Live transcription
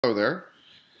Hello there.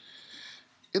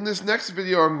 In this next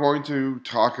video, I'm going to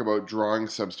talk about drawing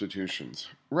substitutions.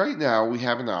 Right now, we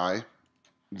have an eye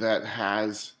that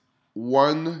has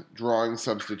one drawing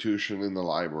substitution in the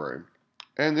library.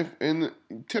 And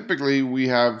typically we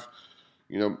have,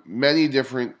 many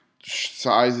different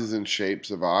sizes and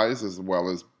shapes of eyes as well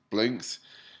as blinks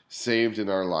saved in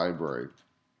our library.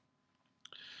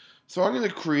 So I'm going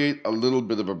to create a little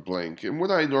bit of a blink. And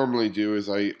what I normally do is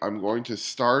I'm going to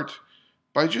start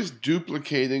by just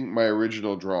duplicating my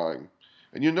original drawing.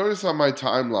 And you'll notice on my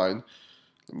timeline,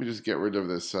 let me just get rid of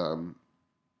this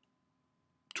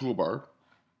toolbar.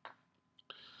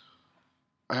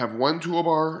 I have one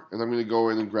toolbar, and I'm going to go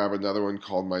in and grab another one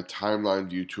called my timeline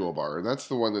view toolbar. And that's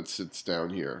the one that sits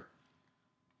down here.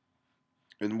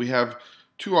 And we have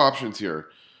two options here.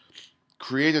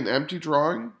 Create an empty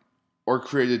drawing or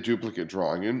create a duplicate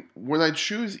drawing. And when I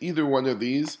choose either one of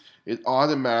these, it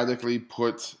automatically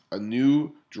puts a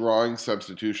new drawing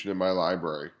substitution in my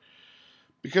library.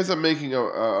 Because I'm making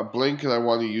a blink and I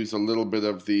want to use a little bit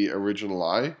of the original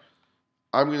eye,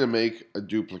 I'm going to make a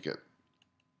duplicate.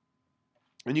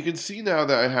 And you can see now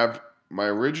that I have my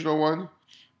original one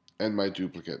and my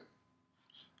duplicate.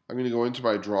 I'm going to go into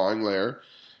my drawing layer,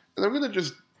 and I'm going to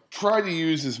just try to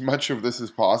use as much of this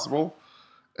as possible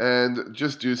and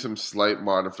just do some slight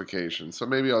modifications. So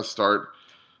maybe I'll start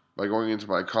by going into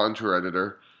my contour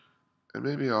editor, and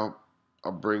maybe I'll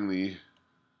bring the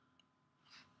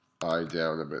eye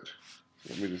down a bit.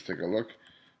 Let me just take a look.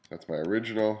 That's my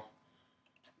original.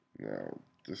 Now,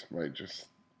 this might just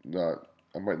not,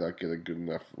 I might not get a good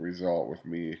enough result with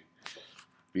me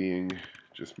being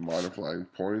just modifying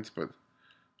points, but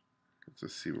let's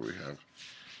just see what we have.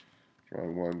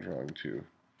 Drawing 1, drawing 2.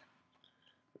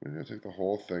 I'm going to take the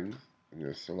whole thing, I'm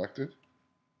going to select it,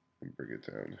 and bring it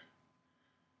down.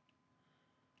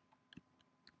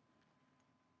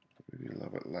 Maybe a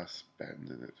little bit less bend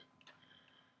in it.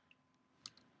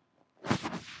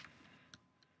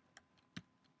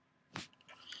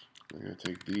 I'm going to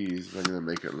take these, and I'm going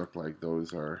to make it look like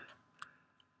those are,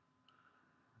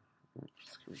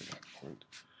 oops, get rid of that point.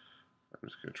 I'm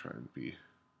just going to try and be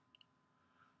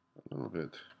a little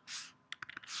bit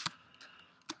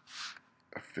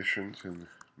efficient in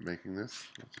making this.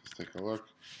 Let's just take a look.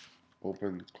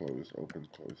 Open, close, open,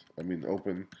 close. I mean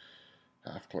open,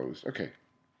 half closed. Okay.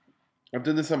 I've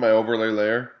done this on my overlay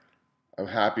layer. I'm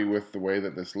happy with the way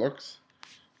that this looks.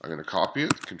 I'm going to copy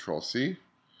it, Control C.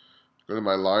 Go to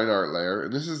my line art layer,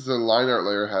 and this is the line art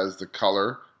layer has the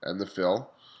color and the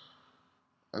fill.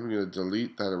 I'm going to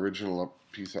delete that original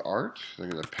piece of art. I'm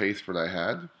going to paste what I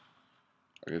had. I'm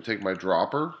going to take my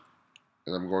dropper,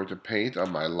 and I'm going to paint on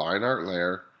my line art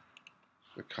layer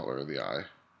the color of the eye.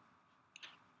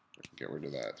 Get rid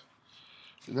of that.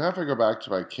 So now if I go back to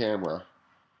my camera,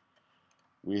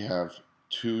 we have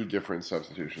two different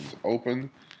substitutions, open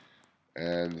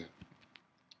and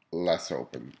less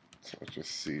open. So let's just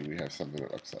see, we have something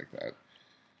that looks like that.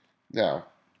 Now,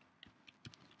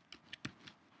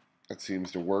 that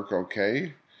seems to work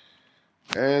okay.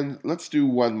 And let's do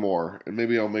one more, and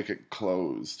maybe I'll make it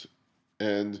closed.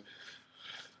 And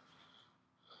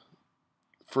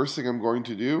first thing I'm going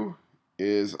to do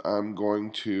is I'm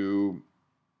going to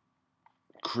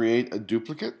create a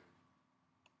duplicate.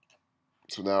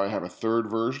 So now I have a third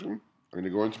version. I'm going to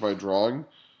go into my drawing,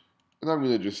 and I'm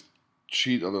going to just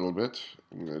cheat a little bit.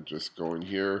 I'm going to just go in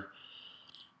here,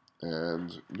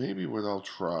 and maybe what I'll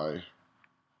try,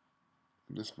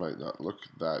 this might not look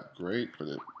that great, but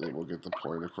it will get the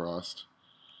point across.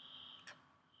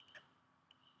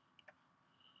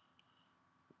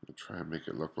 I'm going to try and make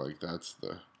it look like that's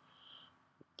the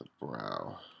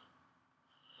brow.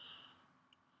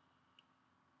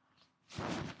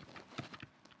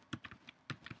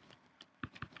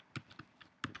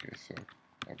 Okay, so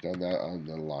I've done that on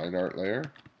the line art layer.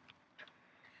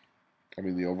 I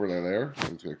mean the overlay layer.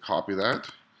 I'm just going to copy that.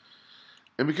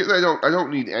 And because I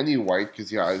don't need any white because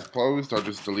the eye is closed, I'll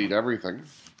just delete everything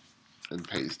and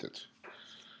paste it.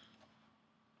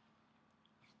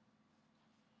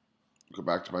 Go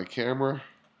back to my camera.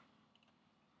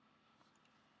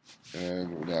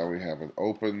 And now we have an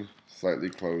open, slightly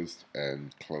closed,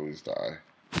 and closed eye.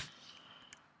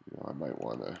 I might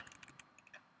want to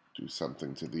do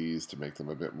something to these to make them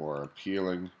a bit more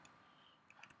appealing.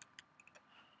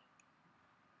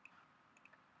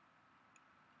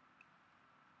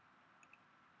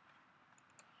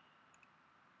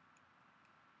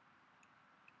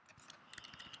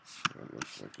 It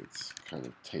looks like it's kind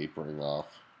of tapering off.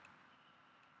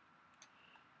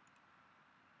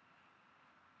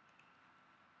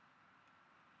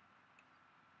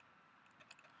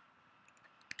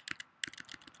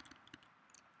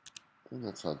 And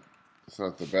it's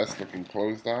not the best looking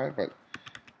closed eye, but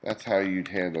that's how you'd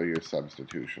handle your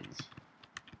substitutions.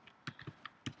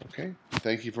 Okay,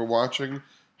 thank you for watching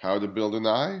how to build an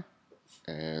eye,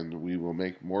 and we will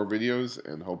make more videos,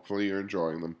 and hopefully you're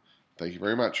enjoying them. Thank you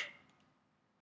very much.